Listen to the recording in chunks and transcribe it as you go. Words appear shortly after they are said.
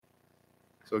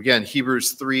So again,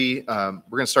 Hebrews 3, we're going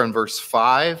to start in verse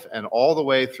 5 and all the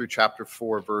way through chapter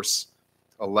 4, verse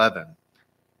 11.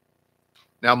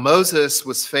 Now Moses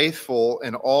was faithful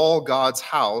in all God's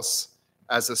house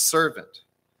as a servant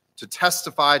to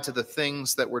testify to the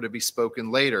things that were to be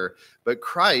spoken later, but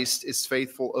Christ is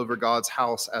faithful over God's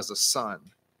house as a son.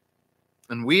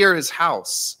 And we are his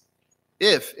house,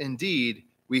 if indeed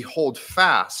we hold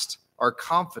fast our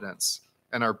confidence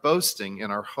and our boasting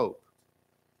in our hope.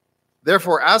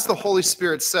 Therefore, as the Holy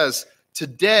Spirit says,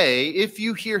 today, if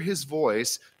you hear his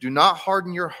voice, do not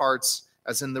harden your hearts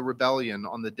as in the rebellion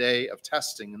on the day of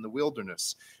testing in the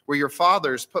wilderness, where your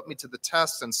fathers put me to the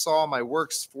test and saw my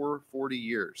works for 40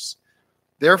 years.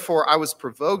 Therefore, I was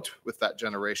provoked with that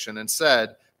generation and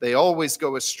said, they always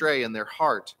go astray in their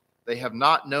heart. They have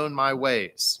not known my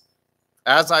ways.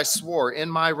 As I swore in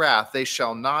my wrath, they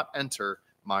shall not enter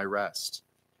my rest.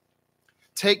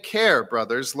 Take care,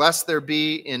 brothers, lest there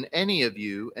be in any of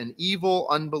you an evil,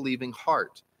 unbelieving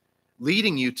heart,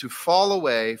 leading you to fall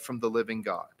away from the living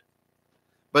God.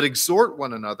 But exhort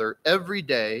one another every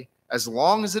day, as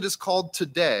long as it is called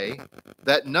today,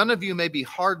 that none of you may be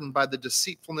hardened by the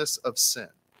deceitfulness of sin.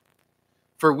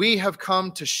 For we have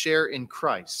come to share in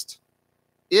Christ,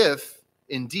 if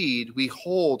indeed we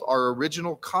hold our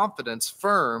original confidence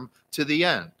firm to the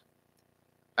end.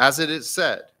 As it is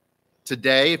said,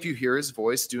 today, if you hear his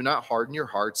voice, do not harden your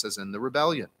hearts as in the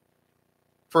rebellion.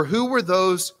 For who were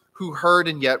those who heard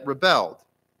and yet rebelled?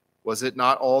 Was it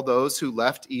not all those who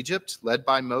left Egypt, led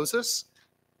by Moses?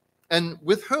 And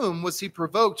with whom was he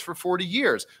provoked for 40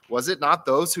 years? Was it not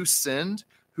those who sinned,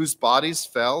 whose bodies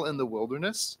fell in the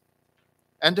wilderness?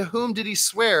 And to whom did he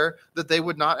swear that they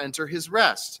would not enter his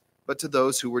rest, but to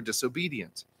those who were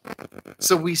disobedient?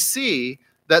 So we see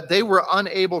that they were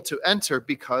unable to enter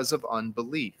because of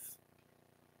unbelief.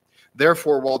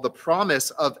 Therefore, while the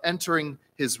promise of entering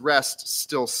his rest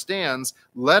still stands,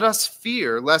 let us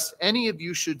fear lest any of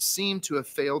you should seem to have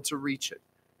failed to reach it.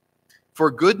 For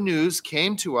good news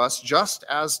came to us just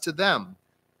as to them,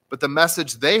 but the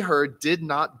message they heard did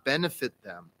not benefit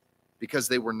them, because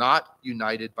they were not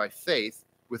united by faith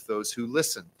with those who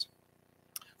listened.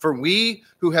 For we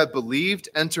who have believed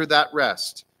enter that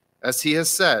rest, as he has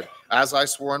said, as I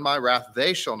swore in my wrath,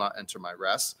 they shall not enter my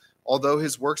rest, although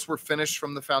his works were finished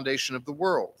from the foundation of the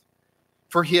world.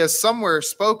 For he has somewhere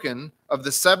spoken of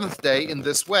the seventh day in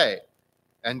this way,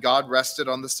 and God rested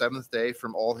on the seventh day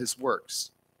from all his works.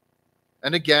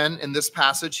 And again, in this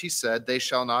passage, he said, they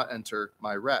shall not enter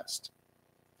my rest.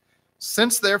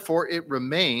 Since therefore it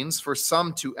remains for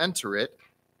some to enter it,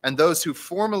 and those who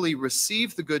formerly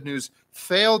received the good news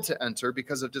failed to enter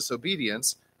because of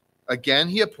disobedience, again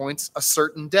he appoints a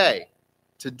certain day,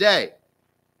 today,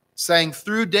 saying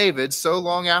through David so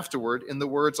long afterward in the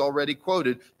words already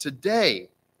quoted, today,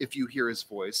 if you hear his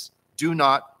voice, do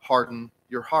not harden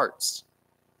your hearts.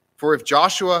 For if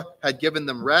Joshua had given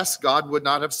them rest, God would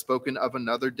not have spoken of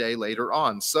another day later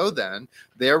on. So then,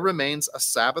 there remains a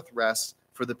Sabbath rest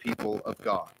for the people of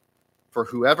God. For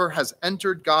whoever has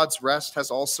entered God's rest has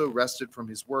also rested from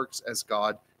his works as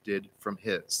God did from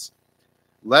his.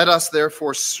 Let us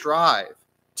therefore strive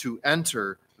to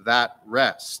enter that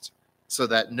rest, so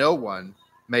that no one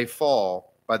may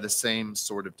fall by the same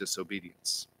sort of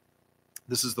disobedience.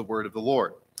 This is the word of the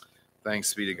Lord.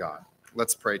 Thanks be to God.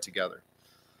 Let's pray together.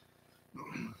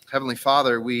 Heavenly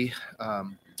Father, we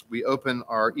open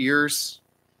our ears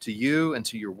to you and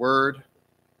to your word.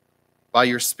 By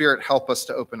your Spirit, help us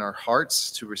to open our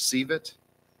hearts to receive it,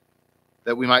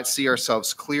 that we might see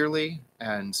ourselves clearly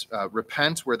and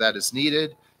repent where that is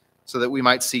needed, so that we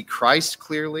might see Christ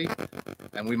clearly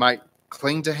and we might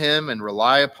cling to him and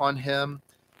rely upon him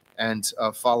and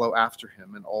follow after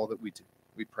him in all that we do.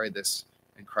 We pray this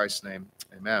in Christ's name.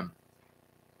 Amen.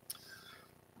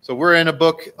 So we're in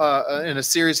a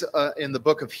series in the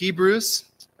book of Hebrews.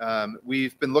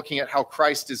 We've been looking at how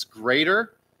Christ is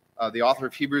greater. The author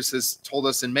of Hebrews has told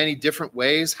us in many different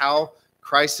ways how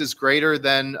Christ is greater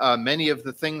than many of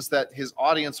the things that his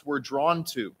audience were drawn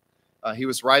to. He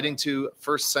was writing to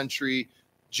first century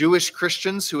Jewish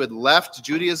Christians who had left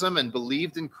Judaism and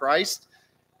believed in Christ.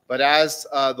 But as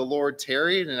the Lord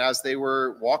tarried and as they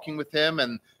were walking with him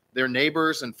and their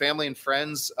neighbors and family and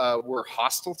friends were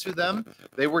hostile to them,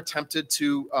 they were tempted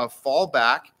to fall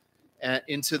back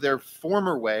into their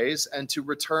former ways and to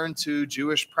return to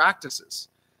Jewish practices.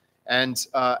 And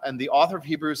the author of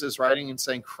Hebrews is writing and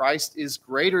saying Christ is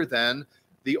greater than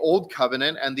the old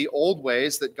covenant and the old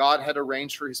ways that God had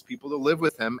arranged for his people to live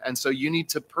with him. And so you need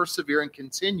to persevere and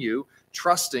continue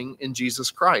trusting in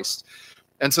Jesus Christ.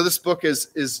 And so this book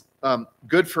is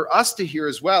good for us to hear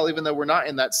as well, even though we're not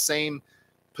in that same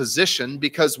position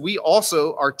because we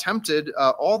also are tempted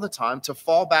all the time to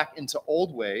fall back into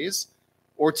old ways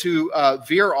or to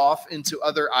veer off into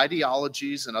other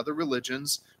ideologies and other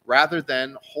religions rather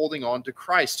than holding on to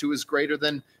Christ, who is greater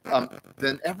than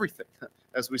everything.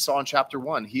 As we saw in chapter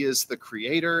 1, he is the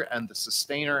creator and the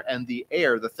sustainer and the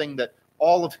heir, the thing that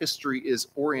all of history is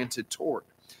oriented toward.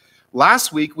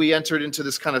 Last week, we entered into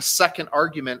this kind of second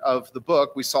argument of the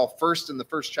book. We saw first in the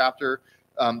first chapter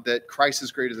that Christ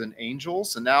is greater than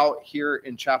angels. And now here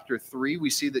in chapter 3, we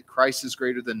see that Christ is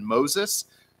greater than Moses.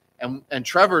 And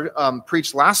Trevor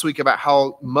preached last week about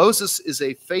how Moses is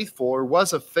a faithful or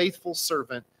was a faithful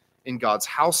servant in God's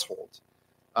household.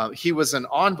 He was an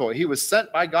envoy. He was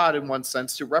sent by God in one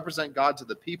sense to represent God to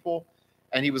the people.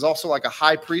 And he was also like a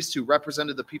high priest who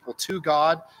represented the people to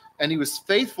God. And he was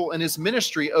faithful in his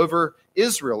ministry over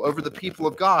Israel, over the people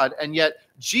of God. And yet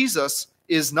Jesus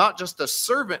is not just a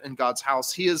servant in God's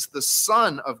house. He is the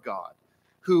Son of God,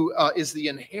 who is the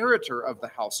inheritor of the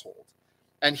household.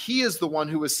 And he is the one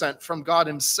who was sent from God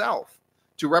himself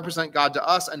to represent God to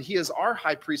us. And he is our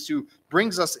high priest who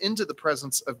brings us into the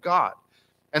presence of God.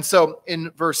 And so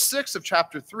in verse 6 of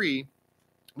chapter 3,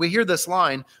 we hear this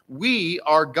line, "We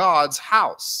are God's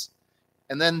house."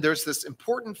 And then there's this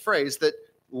important phrase that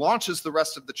launches the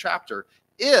rest of the chapter.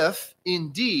 "If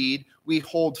indeed we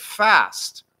hold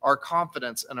fast our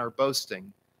confidence and our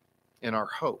boasting in our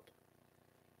hope."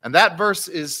 And that verse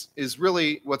is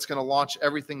really what's going to launch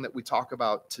everything that we talk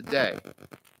about today.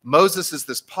 Moses is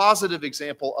this positive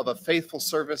example of a faithful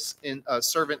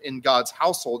servant in God's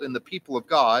household, in the people of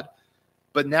God.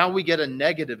 But now we get a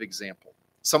negative example.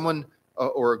 Someone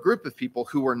or a group of people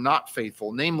who were not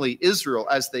faithful, namely Israel.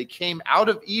 As they came out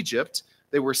of Egypt,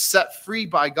 they were set free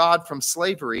by God from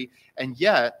slavery, and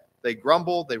yet they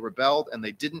grumbled, they rebelled, and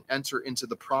they didn't enter into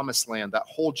the promised land. That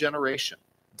whole generation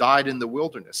died in the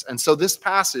wilderness. And so this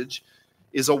passage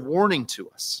is a warning to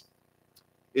us.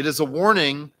 It is a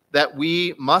warning that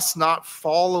we must not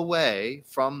fall away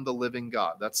from the living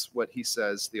God. That's what he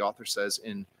says, the author says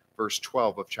in verse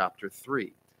 12 of chapter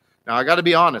 3. Now, I got to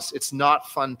be honest, it's not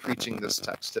fun preaching this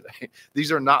text today.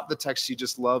 These are not the texts you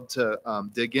just love to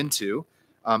dig into.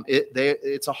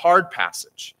 It's a hard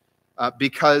passage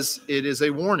because it is a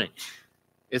warning.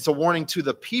 It's a warning to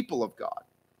the people of God.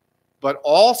 But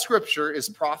all Scripture is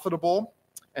profitable,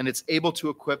 and it's able to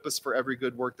equip us for every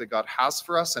good work that God has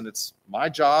for us. And it's my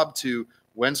job to,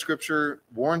 when Scripture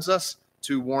warns us,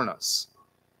 to warn us.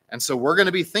 And so we're going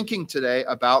to be thinking today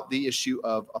about the issue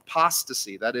of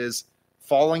apostasy, that is,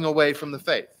 falling away from the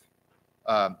faith,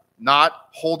 not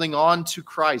holding on to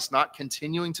Christ, not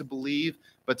continuing to believe,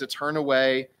 but to turn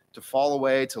away, to fall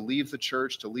away, to leave the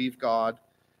church, to leave God.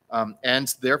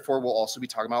 And therefore, we'll also be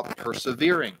talking about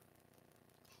persevering,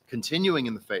 continuing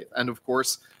in the faith. And of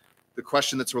course, the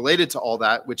question that's related to all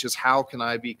that, which is how can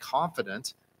I be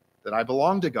confident that I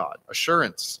belong to God?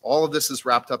 Assurance. All of this is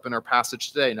wrapped up in our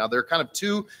passage today. Now, there are kind of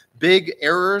two big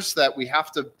errors that we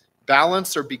have to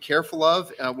balance or be careful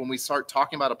of when we start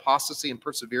talking about apostasy and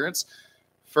perseverance.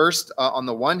 First, on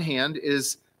the one hand,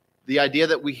 is the idea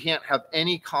that we can't have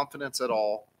any confidence at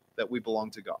all that we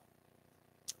belong to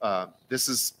God. This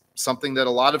is something that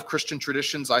a lot of Christian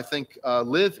traditions, I think,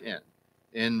 live in.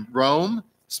 In Rome,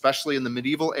 especially in the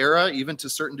medieval era, even to a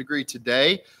certain degree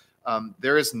today,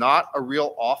 there is not a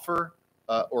real offer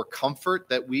or comfort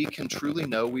that we can truly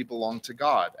know we belong to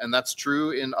God. And that's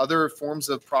true in other forms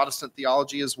of Protestant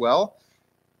theology as well.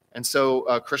 And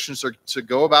so Christians are to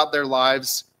go about their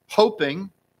lives hoping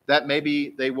that maybe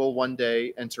they will one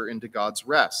day enter into God's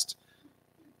rest.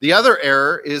 The other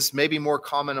error is maybe more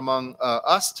common among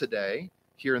us today,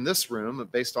 here in this room,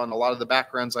 based on a lot of the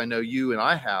backgrounds I know you and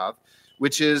I have,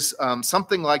 which is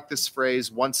something like this phrase,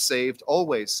 once saved,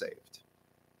 always saved.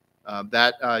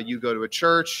 That you go to a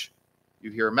church, you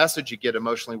hear a message, you get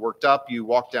emotionally worked up, you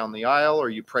walk down the aisle or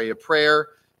you pray a prayer,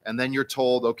 and then you're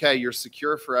told, okay, you're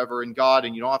secure forever in God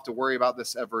and you don't have to worry about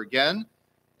this ever again.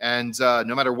 And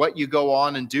no matter what you go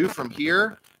on and do from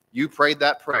here, you prayed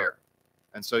that prayer.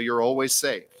 And so you're always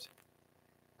saved.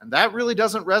 And that really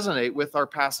doesn't resonate with our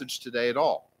passage today at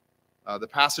all. The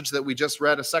passage that we just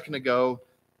read a second ago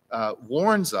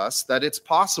warns us that it's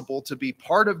possible to be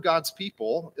part of God's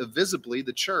people, visibly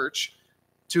the church,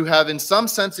 to have in some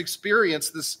sense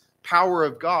experienced this power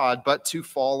of God, but to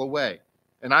fall away.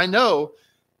 And I know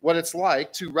what it's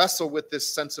like to wrestle with this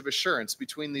sense of assurance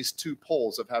between these two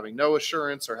poles of having no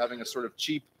assurance or having a sort of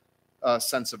cheap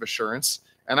sense of assurance.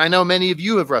 And I know many of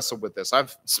you have wrestled with this.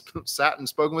 I've sat and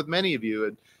spoken with many of you,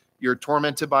 and you're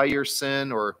tormented by your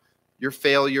sin or your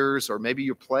failures, or maybe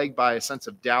you're plagued by a sense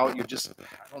of doubt. You're just,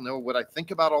 I don't know what I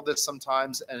think about all this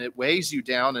sometimes, and it weighs you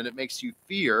down and it makes you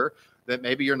fear that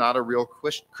maybe you're not a real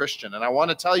Christian. And I want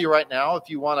to tell you right now, if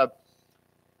you want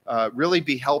to really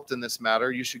be helped in this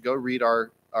matter, you should go read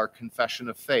our Confession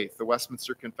of Faith, the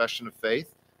Westminster Confession of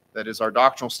Faith. That is our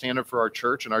doctrinal standard for our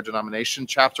church and our denomination.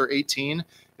 Chapter 18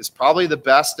 is probably the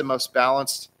best and most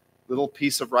balanced little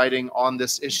piece of writing on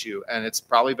this issue, and it's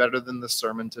probably better than the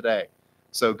sermon today.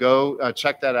 So go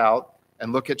check that out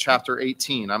and look at chapter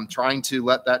 18. I'm trying to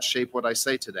let that shape what I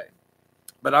say today.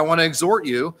 But I want to exhort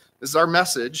you, this is our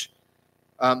message,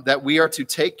 that we are to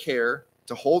take care,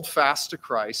 to hold fast to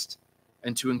Christ,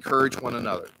 and to encourage one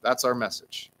another. That's our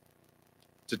message.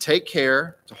 To take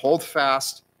care, to hold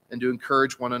fast, and to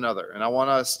encourage one another. And I want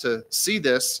us to see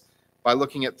this by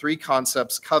looking at three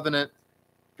concepts: covenant,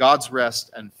 God's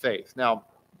rest, and faith. Now,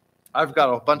 I've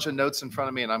got a bunch of notes in front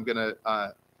of me, and I'm going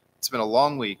to, it's been a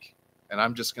long week, and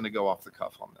I'm just going to go off the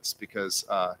cuff on this because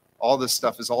all this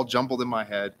stuff is all jumbled in my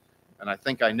head, and I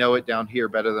think I know it down here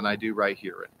better than I do right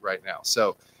here, right now.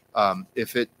 So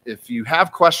if you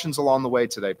have questions along the way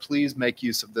today, please make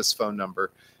use of this phone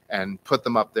number and put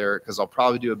them up there, because I'll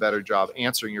probably do a better job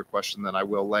answering your question than I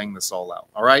will laying this all out.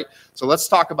 All right. So let's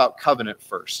talk about covenant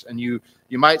first. And you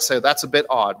might say, that's a bit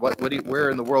odd. Where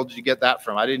in the world did you get that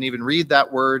from? I didn't even read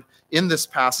that word in this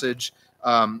passage.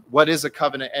 What is a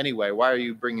covenant anyway? Why are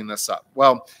you bringing this up?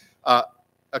 Well,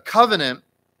 a covenant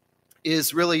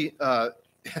is really,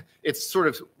 it's sort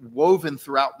of woven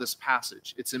throughout this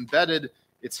passage. It's embedded,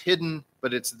 it's hidden,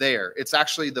 but it's there. It's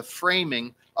actually the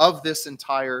framing of this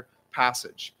entire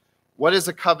passage. What is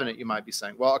a covenant, you might be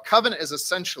saying? Well, a covenant is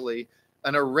essentially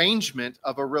an arrangement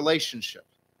of a relationship.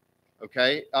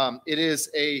 Okay? It is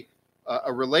a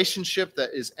relationship that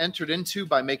is entered into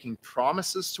by making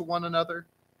promises to one another,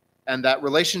 and that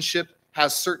relationship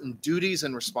has certain duties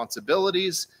and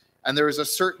responsibilities, and there is a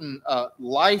certain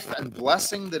life and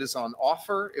blessing that is on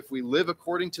offer if we live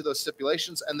according to those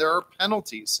stipulations, and there are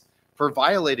penalties for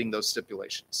violating those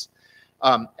stipulations.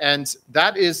 And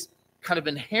that is kind of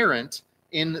inherent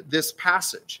in this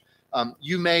passage.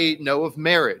 You may know of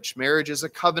marriage. Marriage is a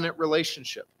covenant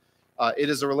relationship. It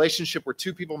is a relationship where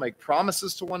two people make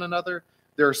promises to one another.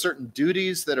 There are certain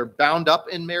duties that are bound up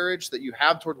in marriage that you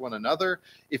have toward one another.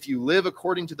 If you live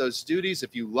according to those duties,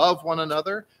 if you love one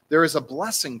another, there is a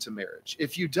blessing to marriage.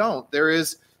 If you don't, there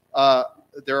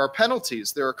are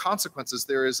penalties, there are consequences,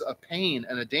 there is a pain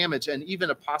and a damage, and even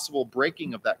a possible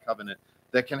breaking of that covenant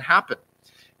that can happen.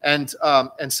 And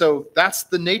so that's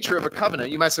the nature of a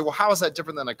covenant. You might say, well, how is that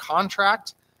different than a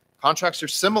contract? Contracts are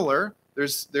similar.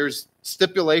 There's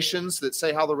stipulations that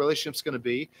say how the relationship's going to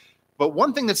be. But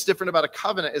one thing that's different about a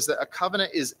covenant is that a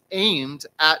covenant is aimed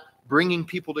at bringing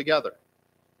people together.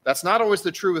 That's not always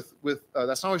true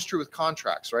with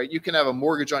contracts, right? You can have a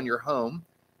mortgage on your home,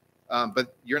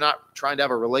 but you're not trying to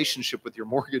have a relationship with your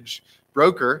mortgage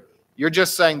broker. You're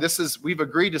just saying we've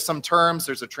agreed to some terms.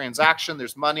 There's a transaction.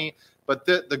 There's money. But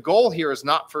the goal here is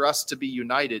not for us to be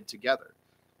united together.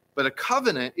 But a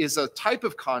covenant is a type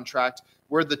of contract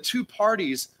where the two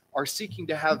parties are seeking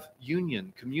to have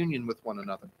communion with one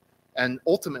another, and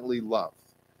ultimately love.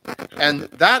 And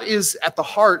that is at the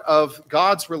heart of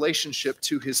God's relationship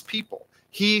to his people.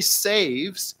 He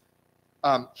saves,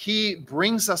 he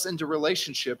brings us into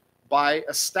relationship by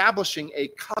establishing a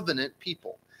covenant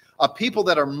people, a people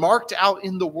that are marked out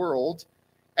in the world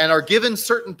and are given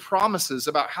certain promises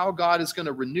about how God is going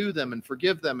to renew them and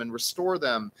forgive them and restore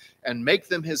them and make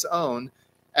them his own.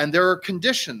 And there are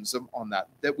conditions on that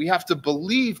we have to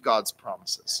believe God's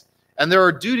promises. And there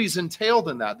are duties entailed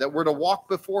in that we're to walk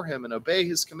before him and obey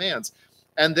his commands.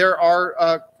 And there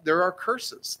are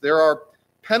curses. There are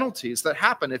penalties that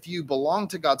happen if you belong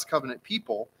to God's covenant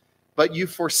people, but you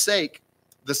forsake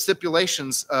the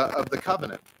stipulations of the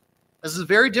covenant. This is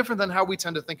very different than how we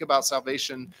tend to think about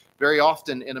salvation very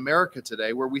often in America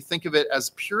today, where we think of it as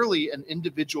purely an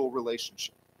individual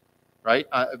relationship, right?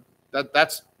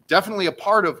 That's definitely a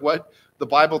part of what the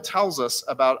Bible tells us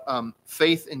about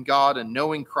faith in God and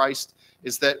knowing Christ,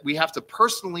 is that we have to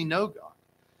personally know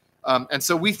God. And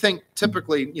so we think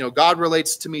typically, God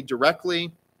relates to me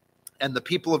directly, and the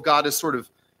people of God is sort of,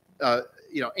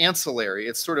 ancillary.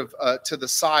 It's sort of to the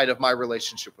side of my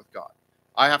relationship with God.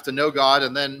 I have to know God,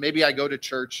 and then maybe I go to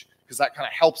church because that kind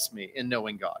of helps me in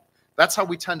knowing God. That's how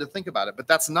we tend to think about it, but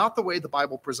that's not the way the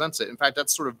Bible presents it. In fact,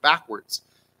 that's sort of backwards.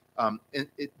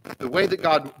 The way that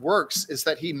God works is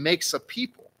that he makes a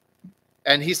people,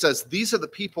 and he says, these are the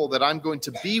people that I'm going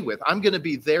to be with. I'm going to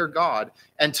be their God,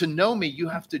 and to know me, you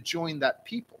have to join that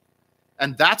people,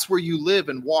 and that's where you live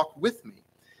and walk with me.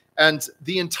 And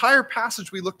the entire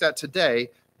passage we looked at today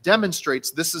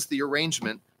demonstrates this is the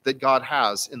arrangement that God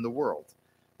has in the world.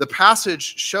 the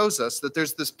passage shows us that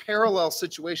there's this parallel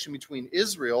situation between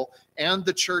Israel and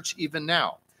the church even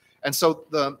now. And so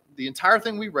the entire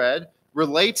thing we read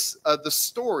relates the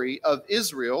story of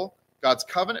Israel, God's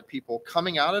covenant people,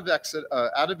 coming out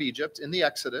of Egypt in the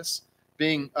Exodus,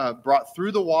 being brought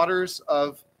through the waters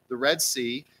of the Red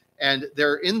Sea, and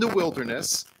they're in the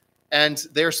wilderness, and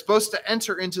they're supposed to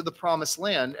enter into the promised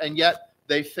land, and yet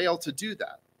they fail to do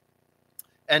that.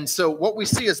 And so what we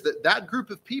see is that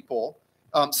group of people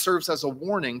serves as a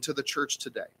warning to the church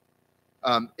today.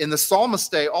 In the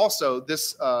Psalmist day also,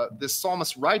 this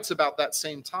psalmist writes about that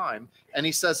same time, and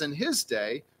he says in his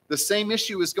day, the same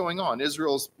issue is going on.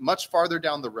 Israel's much farther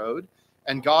down the road,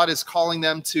 and God is calling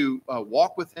them to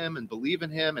walk with him and believe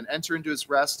in him and enter into his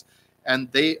rest,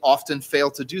 and they often fail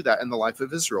to do that in the life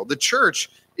of Israel. The church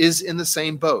is in the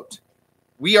same boat.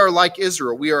 We are like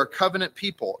Israel. We are a covenant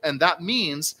people, and that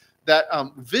means that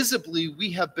visibly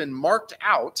we have been marked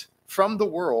out from the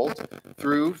world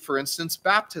through, for instance,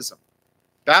 baptism.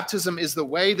 Baptism is the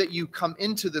way that you come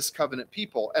into this covenant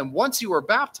people. And once you are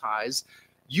baptized,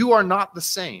 you are not the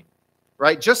same,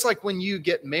 right? Just like when you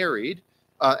get married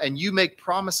and you make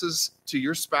promises to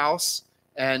your spouse,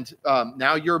 and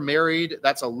now you're married,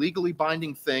 that's a legally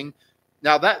binding thing.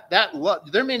 Now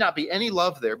there may not be any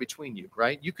love there between you,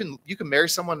 right? You can marry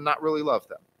someone and not really love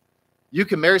them. You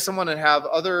can marry someone and have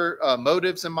other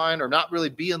motives in mind or not really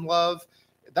be in love.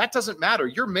 That doesn't matter.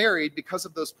 You're married because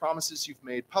of those promises you've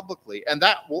made publicly, and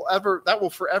that will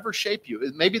forever shape you.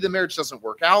 Maybe the marriage doesn't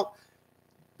work out,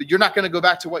 but you're not going to go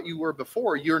back to what you were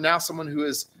before. You're now someone who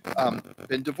has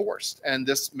been divorced, and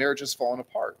this marriage has fallen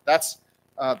apart. That's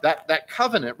that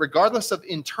covenant, regardless of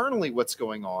internally what's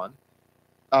going on,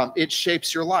 it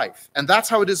shapes your life, and that's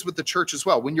how it is with the church as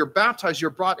well. When you're baptized, you're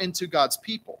brought into God's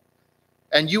people.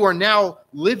 And you are now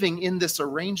living in this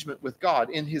arrangement with God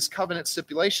in his covenant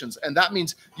stipulations. And that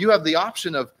means you have the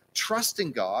option of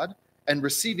trusting God and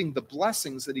receiving the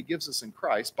blessings that he gives us in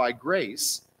Christ by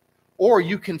grace, or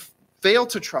you can fail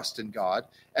to trust in God,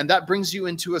 and that brings you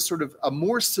into a sort of a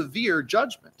more severe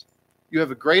judgment. You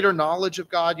have a greater knowledge of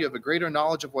God, you have a greater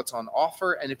knowledge of what's on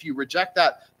offer, and if you reject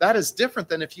that, that is different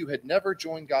than if you had never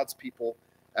joined God's people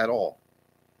at all.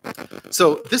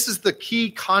 So this is the key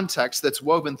context that's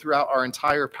woven throughout our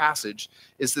entire passage,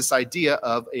 is this idea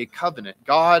of a covenant.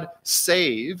 God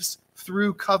saves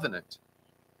through covenant.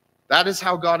 That is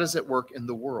how God is at work in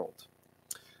the world.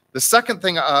 The second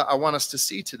thing I want us to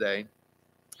see today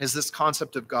is this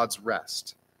concept of God's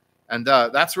rest. And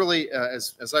that's really,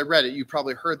 as I read it, you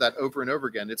probably heard that over and over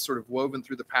again. It's sort of woven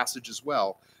through the passage as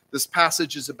well. This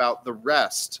passage is about the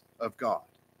rest of God.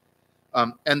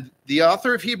 And the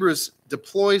author of Hebrews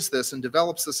deploys this and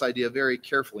develops this idea very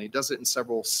carefully. He does it in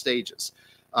several stages.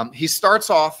 He starts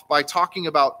off by talking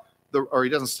about he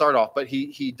doesn't start off, but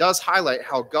he does highlight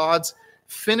how God's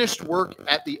finished work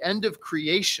at the end of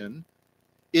creation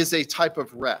is a type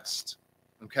of rest.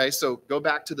 Okay, so go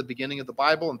back to the beginning of the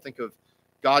Bible and think of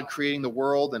God creating the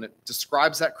world, and it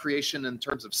describes that creation in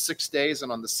terms of 6 days,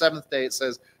 and on the seventh day it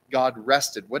says God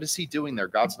rested. What is he doing there?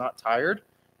 God's not tired.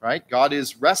 Right? God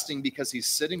is resting because he's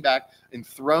sitting back,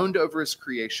 enthroned over his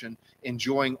creation,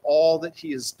 enjoying all that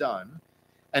he has done.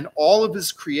 And all of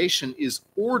his creation is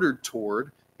ordered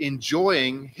toward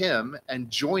enjoying him and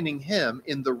joining him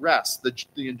in the rest,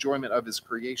 the enjoyment of his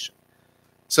creation.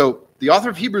 So the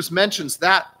author of Hebrews mentions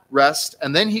that rest,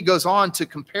 and then he goes on to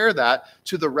compare that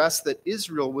to the rest that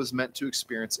Israel was meant to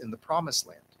experience in the promised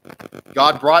land.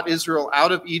 God brought Israel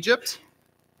out of Egypt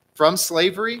from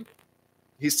slavery.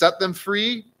 He set them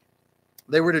free.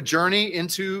 They were to journey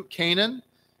into Canaan,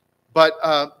 but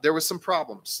there were some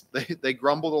problems. They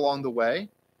grumbled along the way.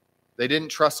 They didn't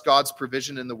trust God's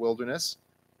provision in the wilderness.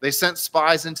 They sent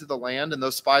spies into the land, and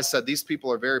those spies said, these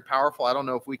people are very powerful. I don't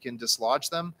know if we can dislodge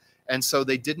them. And so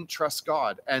they didn't trust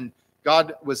God. And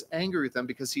God was angry with them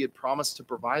because he had promised to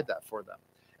provide that for them.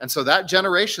 And so that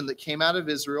generation that came out of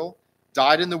Israel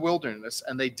died in the wilderness,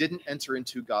 and they didn't enter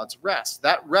into God's rest.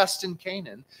 That rest in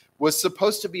Canaan was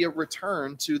supposed to be a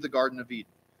return to the Garden of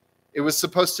Eden. It was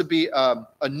supposed to be a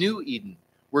new Eden,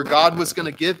 where God was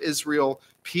going to give Israel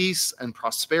peace and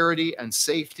prosperity and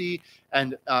safety,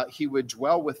 and he would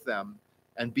dwell with them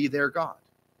and be their God.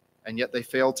 And yet they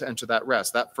failed to enter that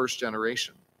rest, that first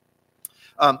generation.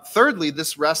 Thirdly,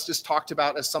 this rest is talked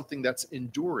about as something that's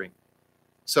enduring.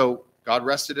 So God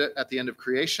rested it at the end of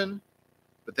creation,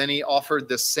 but then he offered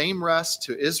this same rest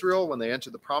to Israel when they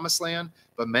entered the promised land.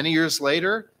 But many years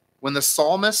later, when the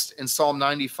psalmist in Psalm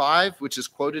 95, which is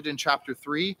quoted in chapter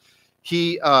 3,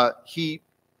 he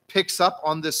picks up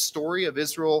on this story of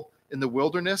Israel in the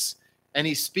wilderness, And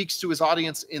he speaks to his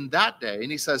audience in that day,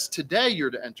 and he says, today you're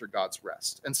to enter God's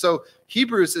rest. And so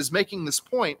Hebrews is making this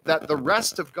point that the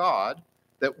rest of God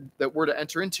that we're to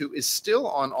enter into is still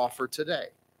on offer today.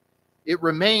 It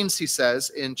remains, he says,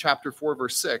 in chapter 4,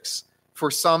 verse 6, for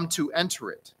some to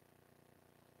enter it.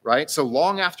 Right? So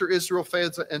long after Israel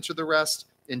failed to enter the rest,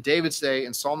 in David's day,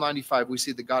 in Psalm 95, we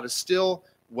see that God is still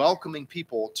welcoming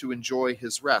people to enjoy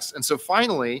his rest. And so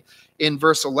finally, in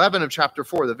verse 11 of chapter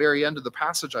 4, the very end of the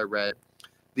passage I read,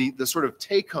 the sort of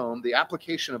take home, the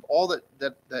application of all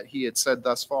that he had said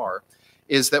thus far,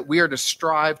 is that we are to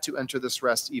strive to enter this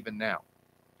rest even now.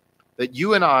 That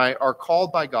you and I are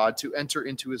called by God to enter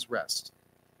into his rest.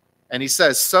 And he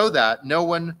says, so that no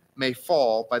one may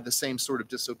fall by the same sort of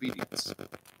disobedience.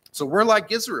 So we're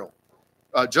like Israel.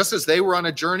 Just as they were on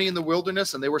a journey in the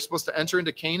wilderness and they were supposed to enter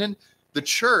into Canaan, the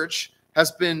church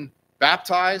has been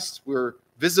baptized. We're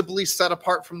visibly set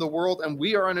apart from the world, and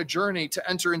we are on a journey to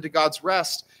enter into God's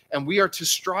rest, and we are to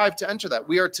strive to enter that.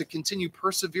 We are to continue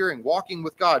persevering, walking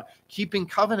with God, keeping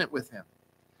covenant with him.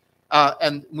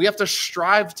 And we have to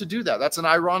strive to do that. That's an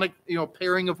ironic,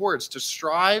 pairing of words, to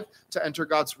strive to enter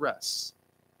God's rest.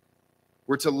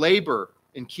 We're to labor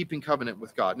in keeping covenant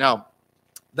with God. Now,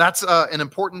 that's an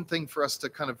important thing for us to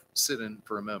kind of sit in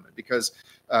for a moment, because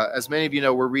as many of you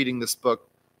know, we're reading this book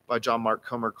by John Mark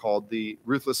Comer called The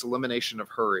Ruthless Elimination of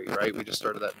Hurry, right? We just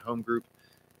started that in home group.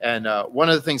 And one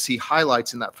of the things he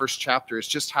highlights in that first chapter is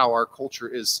just how our culture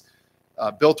is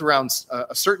built around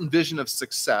a certain vision of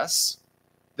success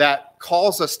that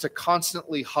calls us to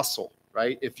constantly hustle,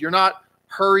 right? If you're not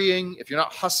hurrying, if you're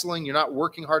not hustling, you're not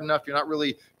working hard enough, you're not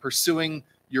really pursuing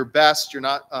your best, you're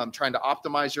not trying to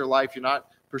optimize your life, you're not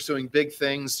pursuing big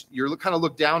things, you're kind of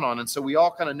looked down on. And so we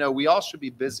all kind of know we all should be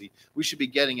busy. We should be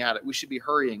getting at it. We should be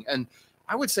hurrying. And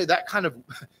I would say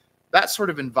that sort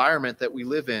of environment that we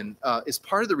live in is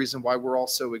part of the reason why we're all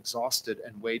so exhausted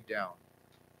and weighed down.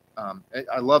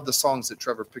 I love the songs that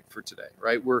Trevor picked for today,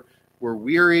 right? We're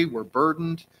weary, we're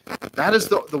burdened. That is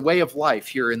the way of life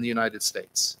here in the United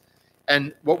States.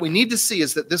 And what we need to see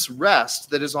is that this rest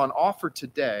that is on offer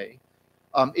today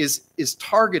is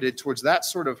targeted towards that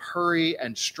sort of hurry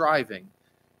and striving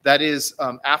that is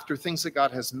after things that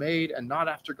God has made and not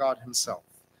after God himself.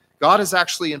 God is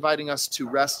actually inviting us to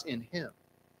rest in him,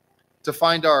 to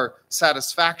find our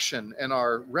satisfaction and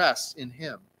our rest in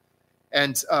him.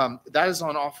 And that is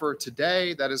on offer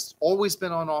today. That has always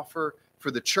been on offer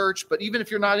for the church. But even if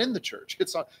you're not in the church,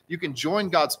 you can join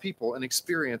God's people and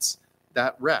experience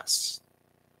that rest.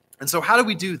 And so how do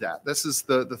we do that? This is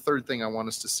the third thing I want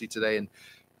us to see today. And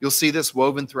you'll see this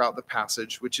woven throughout the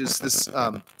passage, which is this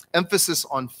emphasis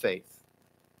on faith.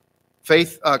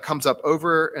 Faith comes up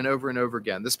over and over and over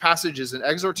again. This passage is an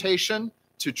exhortation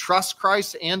to trust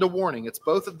Christ and a warning. It's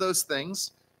both of those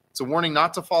things. It's a warning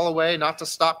not to fall away, not to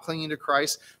stop clinging to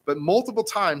Christ. But multiple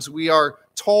times we are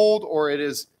told, or it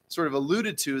is sort of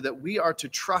alluded to, that we are to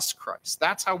trust Christ.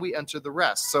 That's how we enter the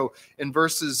rest. So in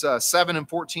verses 7 and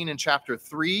 14 in chapter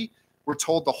 3, we're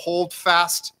told to hold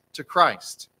fast to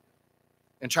Christ.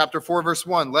 In chapter 4, verse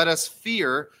 1, let us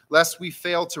fear lest we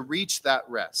fail to reach that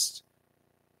rest.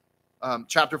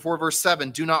 Chapter 4, verse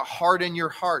 7, do not harden your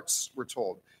hearts, we're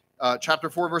told. Chapter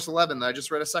 4, verse 11, that I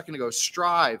just read a second ago,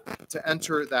 strive to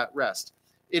enter that rest.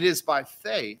 It is by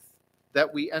faith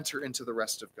that we enter into the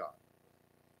rest of God.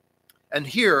 And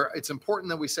here, it's important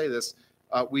that we say this.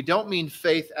 We don't mean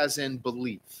faith as in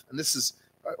belief, and this is,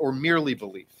 or merely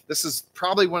belief. This is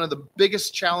probably one of the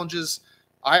biggest challenges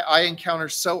I encounter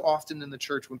so often in the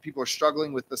church when people are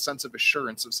struggling with the sense of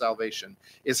assurance of salvation,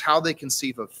 is how they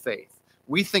conceive of faith.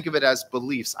 We think of it as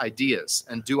beliefs, ideas,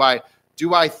 and do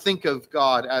I think of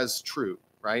God as true,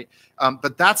 right?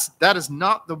 But that is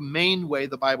not the main way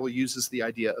the Bible uses the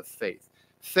idea of faith.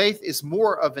 Faith is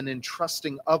more of an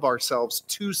entrusting of ourselves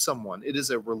to someone. It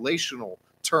is a relational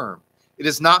term. It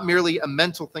is not merely a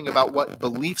mental thing about what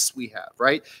beliefs we have,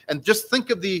 right? And just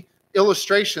think of the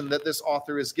illustration that this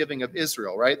author is giving of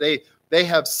Israel, right? They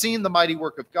have seen the mighty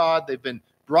work of God. They've been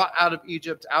brought out of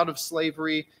Egypt, out of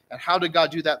slavery. And how did God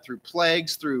do that? Through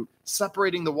plagues, through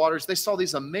separating the waters. They saw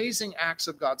these amazing acts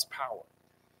of God's power.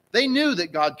 They knew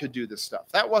that God could do this stuff.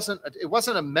 It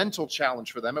wasn't a mental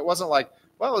challenge for them. It wasn't like,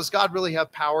 well, does God really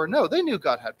have power? No, they knew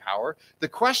God had power. The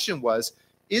question was,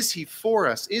 is he for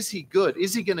us? Is he good?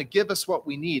 Is he going to give us what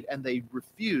we need? And they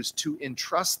refused to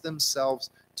entrust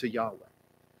themselves to Yahweh.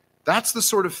 That's the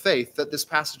sort of faith that this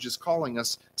passage is calling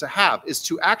us to have, is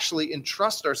to actually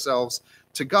entrust ourselves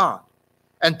to God.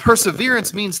 And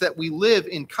perseverance means that we live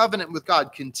in covenant with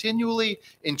God, continually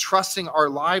entrusting our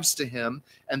lives to him,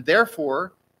 and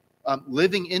therefore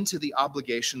living into the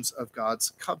obligations of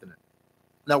God's covenant.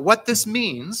 Now, what this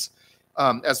means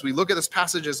as we look at this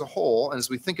passage as a whole, and as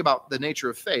we think about the nature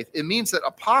of faith, it means that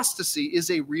apostasy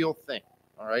is a real thing.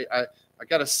 All right, I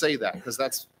got to say that because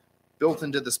that's built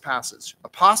into this passage.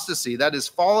 Apostasy, that is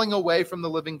falling away from the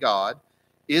living God,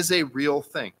 is a real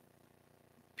thing.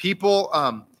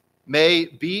 People may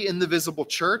be in the visible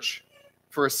church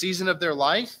for a season of their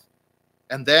life,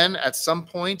 and then at some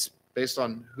point, based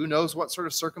on who knows what sort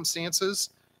of circumstances,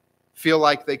 feel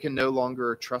like they can no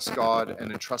longer trust God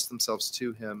and entrust themselves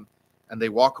to him, and they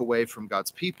walk away from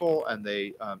God's people, and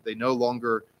they no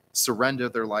longer surrender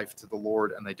their life to the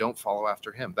Lord, and they don't follow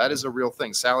after him. That is a real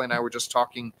thing. Sally and I were just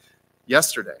talking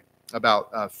yesterday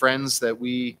about friends that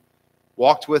we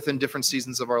walked with in different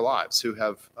seasons of our lives who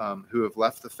have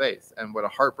left the faith, and what a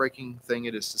heartbreaking thing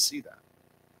it is to see that.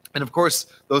 And of course,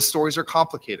 those stories are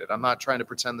complicated. I'm not trying to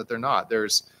pretend that they're not.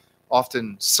 There's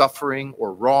often suffering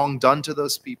or wrong done to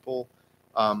those people,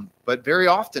 but very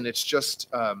often it's just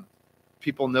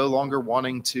people no longer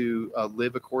wanting to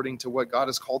live according to what God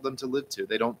has called them to live to.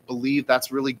 They don't believe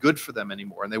that's really good for them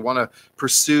anymore, and they want to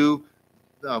pursue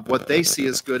what they see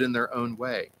as good in their own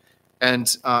way. And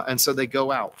so they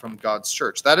go out from God's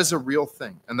church. That is a real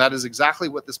thing, and that is exactly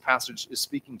what this passage is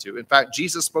speaking to. In fact,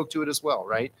 Jesus spoke to it as well,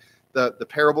 right? The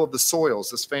parable of the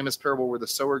soils, this famous parable where the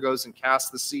sower goes and casts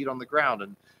the seed on the ground,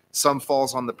 and some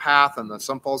falls on the path, and then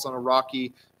some falls on a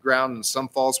rocky ground, and some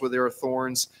falls where there are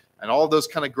thorns. And all of those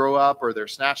kind of grow up or they're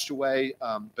snatched away,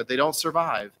 but they don't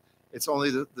survive. It's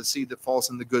only the seed that falls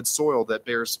in the good soil that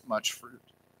bears much fruit.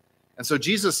 And so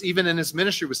Jesus, even in his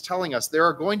ministry, was telling us there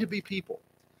are going to be people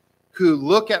who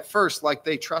look at first like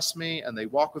they trust me and they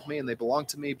walk with me and they belong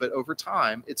to me, but over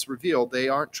time it's revealed they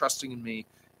aren't trusting in me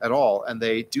at all, and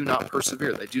they do not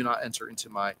persevere. They do not enter into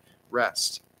my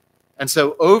rest. And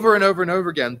so over and over and over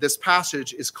again, this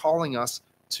passage is calling us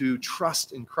to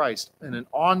trust in Christ in an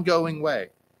ongoing way,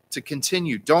 to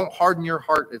continue. Don't harden your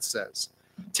heart, it says.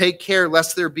 Take care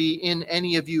lest there be in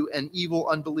any of you an evil,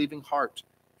 unbelieving heart.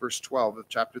 Verse 12 of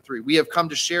chapter 3. We have come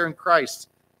to share in Christ,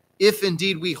 if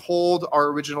indeed we hold our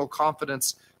original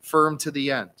confidence firm to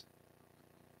the end.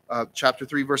 Chapter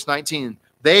 3, verse 19.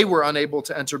 They were unable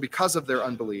to enter because of their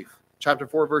unbelief. Chapter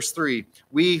 4, verse 3.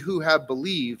 We who have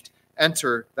believed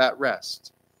enter that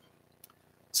rest.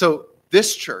 So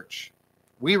this church,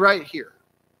 we right here,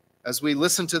 as we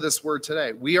listen to this word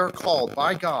today, we are called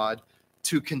by God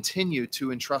to continue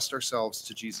to entrust ourselves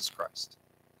to Jesus Christ.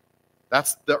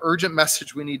 That's the urgent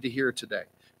message we need to hear today.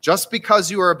 Just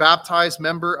because you are a baptized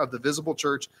member of the visible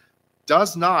church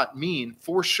does not mean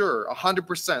for sure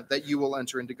 100% that you will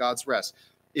enter into God's rest.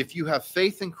 If you have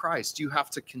faith in Christ, you have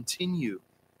to continue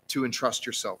to entrust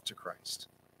yourself to Christ.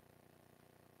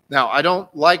 Now, I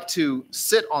don't like to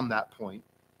sit on that point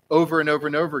over and over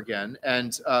and over again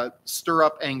and stir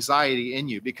up anxiety in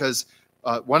you, because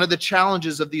one of the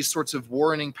challenges of these sorts of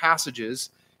warning passages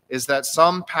is that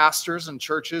some pastors and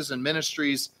churches and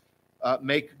ministries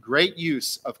make great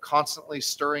use of constantly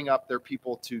stirring up their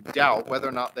people to doubt whether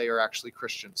or not they are actually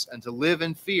Christians and to live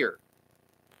in fear.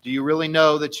 Do you really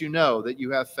know that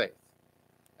you have faith?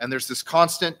 And there's this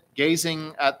constant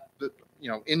gazing at the,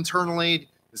 internally,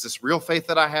 is this real faith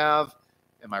that I have?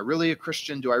 Am I really a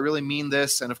Christian? Do I really mean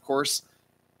this? And of course,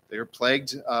 they're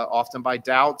plagued often by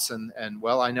doubts and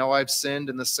well, I know I've sinned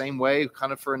in the same way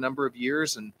kind of for a number of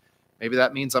years, and maybe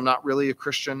that means I'm not really a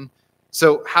Christian.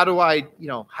 So how do I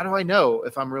know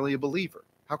if I'm really a believer?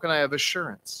 How can I have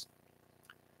assurance?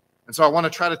 And so I want to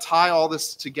try to tie all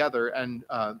this together and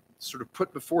sort of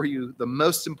put before you the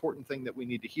most important thing that we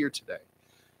need to hear today,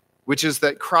 which is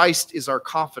that Christ is our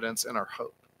confidence and our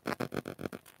hope.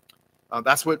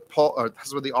 That's what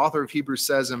the author of Hebrews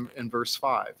says in verse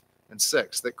 5 and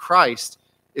 6, that Christ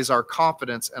is our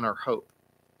confidence and our hope.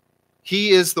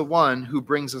 He is the one who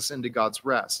brings us into God's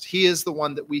rest. He is the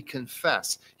one that we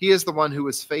confess. He is the one who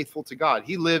is faithful to God.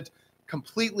 He lived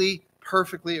completely,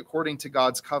 perfectly according to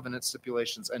God's covenant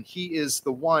stipulations, and he is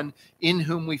the one in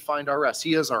whom we find our rest.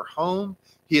 He is our home.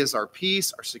 He is our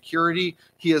peace, our security.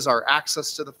 He is our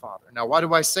access to the Father. Now, why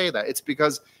do I say that? It's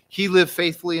because he lived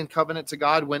faithfully in covenant to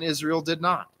God when Israel did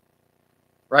not.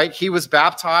 Right? He was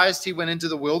baptized. He went into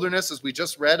the wilderness, as we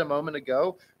just read a moment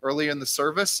ago, earlier in the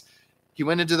service. He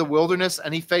went into the wilderness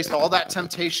and he faced all that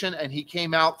temptation, and he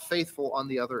came out faithful on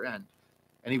the other end.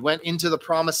 And he went into the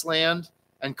promised land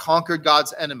and conquered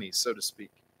God's enemies, so to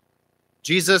speak.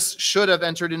 Jesus should have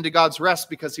entered into God's rest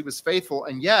because he was faithful,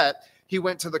 and yet he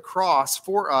went to the cross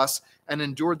for us and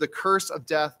endured the curse of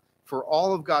death for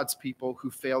all of God's people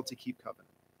who failed to keep covenant.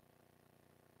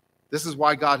 This is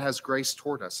why God has grace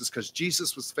toward us, is because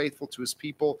Jesus was faithful to his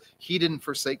people. He didn't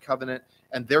forsake covenant,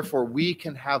 and therefore we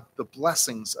can have the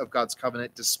blessings of God's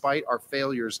covenant despite our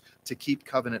failures to keep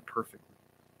covenant perfectly.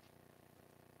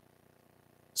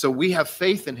 So we have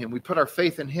faith in him. We put our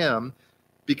faith in him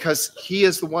because he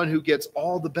is the one who gets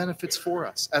all the benefits for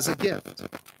us as a gift.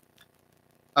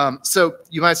 So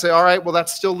you might say, all right, well, that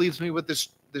still leaves me with this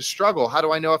struggle. How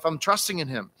do I know if I'm trusting in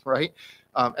him, right?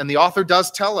 And the author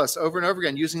does tell us over and over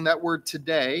again, using that word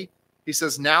today, he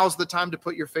says, now's the time to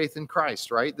put your faith in Christ,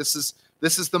 right? This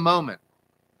is the moment.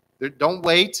 Don't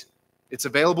wait. It's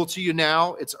available to you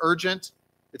now. It's urgent.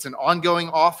 It's an ongoing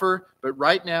offer. But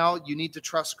right now, you need to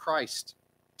trust Christ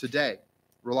today.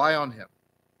 Rely on him.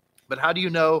 But how do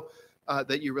you know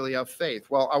that you really have faith?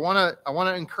 Well, I want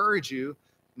to encourage you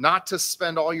not to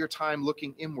spend all your time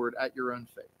looking inward at your own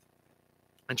faith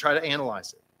and try to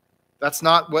analyze it. That's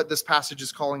not what this passage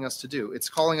is calling us to do. It's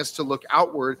calling us to look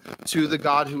outward to the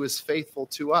God who is faithful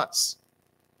to us.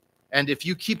 And if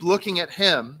you keep looking at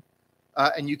him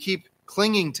and you keep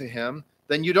clinging to him,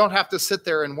 then you don't have to sit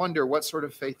there and wonder what sort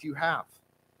of faith you have,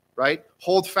 right?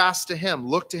 Hold fast to him.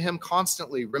 Look to him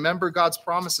constantly. Remember God's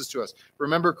promises to us.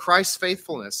 Remember Christ's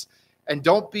faithfulness. And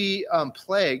don't be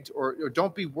plagued or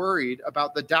don't be worried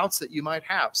about the doubts that you might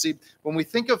have. See, when we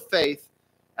think of faith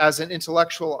as an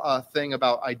intellectual thing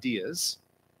about ideas,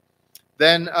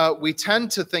 then we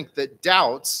tend to think that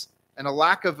doubts and a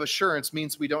lack of assurance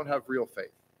means we don't have real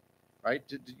faith, right?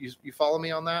 Did you follow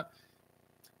me on that?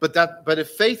 But if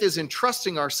faith is in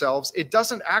trusting ourselves, it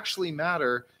doesn't actually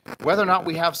matter whether or not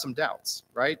we have some doubts,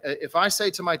 right? If I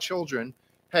say to my children,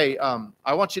 hey,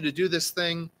 I want you to do this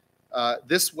thing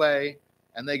this way,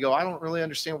 and they go, I don't really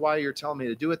understand why you're telling me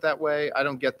to do it that way. I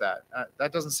don't get that.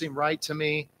 That doesn't seem right to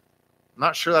me. I'm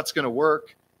not sure that's going to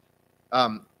work.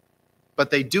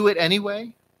 But they do it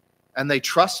anyway, and they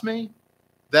trust me,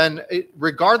 then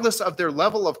regardless of their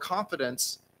level of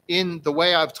confidence in the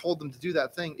way I've told them to do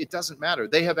that thing, it doesn't matter.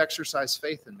 They have exercised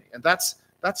faith in me. And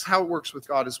that's how it works with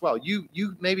God as well.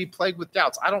 You may be plagued with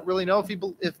doubts. I don't really know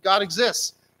if God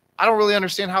exists. I don't really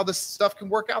understand how this stuff can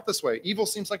work out this way. Evil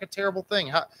seems like a terrible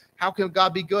thing. How can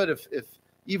God be good if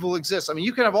evil exists? I mean,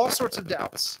 you can have all sorts of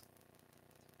doubts.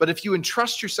 But if you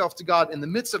entrust yourself to God in the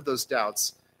midst of those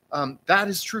doubts, that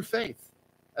is true faith.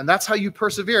 And that's how you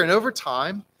persevere. And over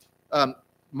time,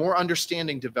 more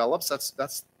understanding develops.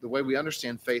 That's the way we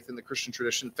understand faith in the Christian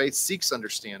tradition. Faith seeks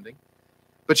understanding.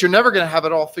 But you're never going to have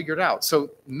it all figured out. So,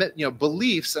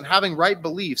 beliefs and having right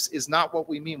beliefs is not what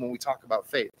we mean when we talk about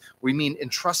faith. We mean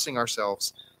entrusting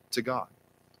ourselves to God.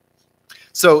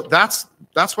 So that's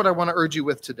what I want to urge you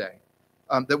with today.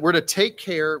 That we're to take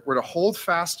care, we're to hold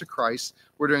fast to Christ,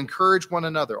 we're to encourage one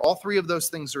another. All three of those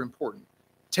things are important.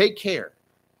 Take care.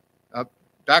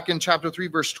 Back in chapter 3,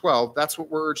 verse 12, that's what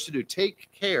we're urged to do. Take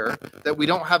care that we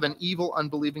don't have an evil,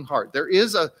 unbelieving heart. There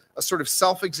is a sort of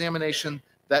self-examination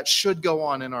that should go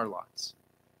on in our lives.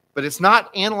 But it's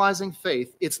not analyzing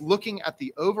faith. It's looking at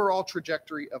the overall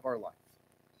trajectory of our life.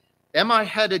 Am I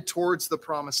headed towards the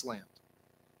promised land?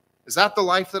 Is that the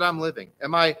life that I'm living?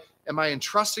 Am I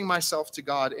entrusting myself to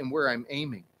God in where I'm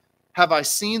aiming? Have I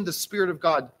seen the Spirit of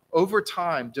God over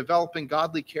time developing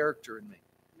godly character in me?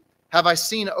 Have I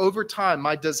seen over time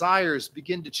my desires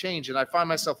begin to change and I find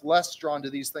myself less drawn to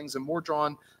these things and more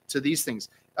drawn to these things?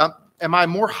 Am I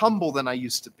more humble than I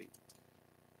used to be?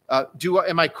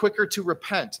 Am I quicker to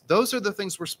repent? Those are the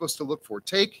things we're supposed to look for.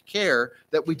 Take care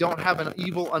that we don't have an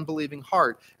evil, unbelieving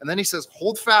heart. And then he says,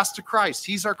 hold fast to Christ.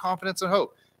 He's our confidence and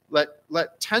hope.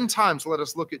 Let 10 times let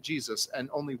us look at Jesus and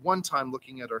only one time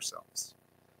looking at ourselves.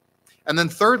 And then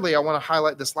thirdly, I want to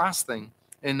highlight this last thing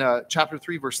in chapter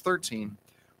 3, verse 13.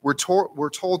 We're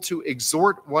told to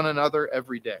exhort one another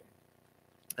every day.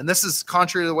 And this is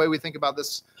contrary to the way we think about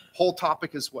this whole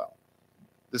topic as well.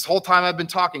 This whole time I've been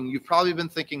talking, you've probably been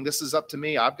thinking, this is up to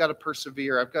me. I've got to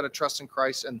persevere. I've got to trust in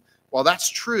Christ. And while that's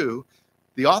true,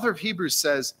 the author of Hebrews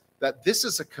says that this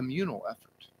is a communal effort.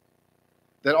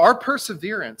 That our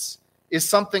perseverance is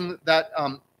something that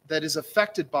is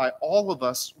affected by all of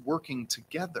us working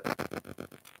together.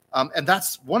 And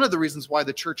that's one of the reasons why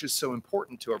the church is so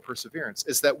important to our perseverance,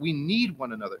 is that we need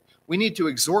one another. We need to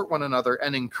exhort one another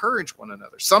and encourage one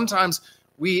another. Sometimes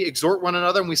we exhort one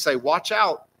another and we say, watch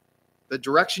out. The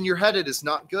direction you're headed is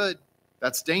not good.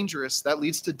 That's dangerous. That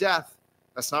leads to death.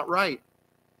 That's not right.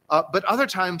 But other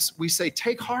times we say,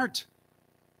 take heart.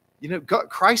 God,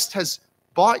 Christ has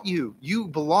bought you. You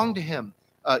belong to him.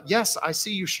 Yes, I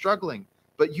see you struggling,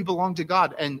 but you belong to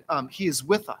God, and he is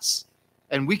with us.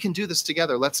 And we can do this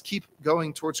together. Let's keep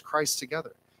going towards Christ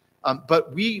together.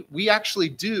 But we actually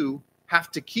do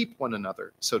have to keep one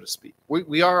another, so to speak.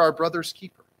 We are our brother's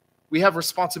keeper. We have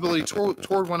responsibility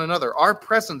toward one another. Our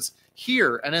presence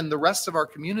here and in the rest of our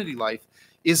community life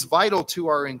is vital to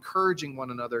our encouraging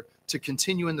one another to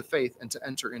continue in the faith and to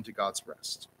enter into God's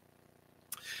rest.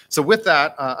 So with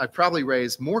that, I probably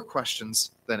raise more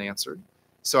questions than been answered.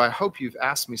 So I hope you've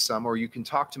asked me some, or you can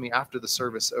talk to me after the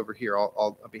service over here.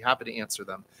 I'll be happy to answer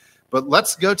them. But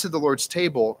let's go to the Lord's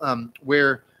table,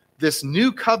 where this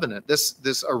new covenant,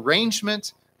 this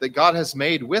arrangement that God has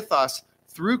made with us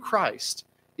through Christ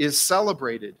is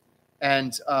celebrated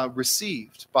and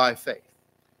received by faith.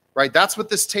 Right? That's what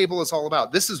this table is all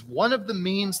about. This is one of the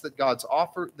means that God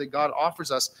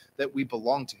offers us that we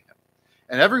belong to him.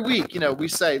 And every week, we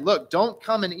say, look, don't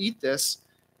come and eat this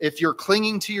if you're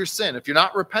clinging to your sin, if you're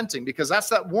not repenting, because that's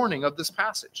that warning of this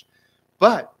passage.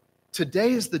 But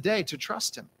today is the day to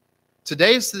trust him.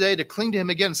 Today is the day to cling to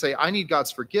him again and say, I need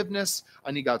God's forgiveness.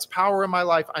 I need God's power in my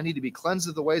life. I need to be cleansed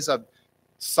of the ways I've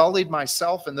sullied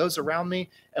myself and those around me.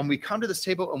 And we come to this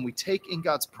table and we take in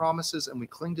God's promises and we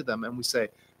cling to them and we say,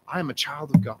 I am a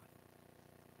child of God.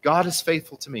 God is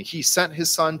faithful to me. He sent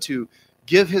his son to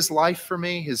give his life for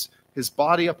me, his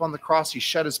body up on the cross. He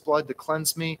shed his blood to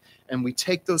cleanse me. And we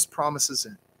take those promises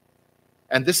in.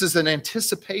 And this is an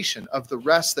anticipation of the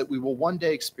rest that we will one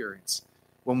day experience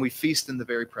when we feast in the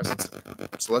very presence of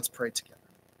God. So let's pray together.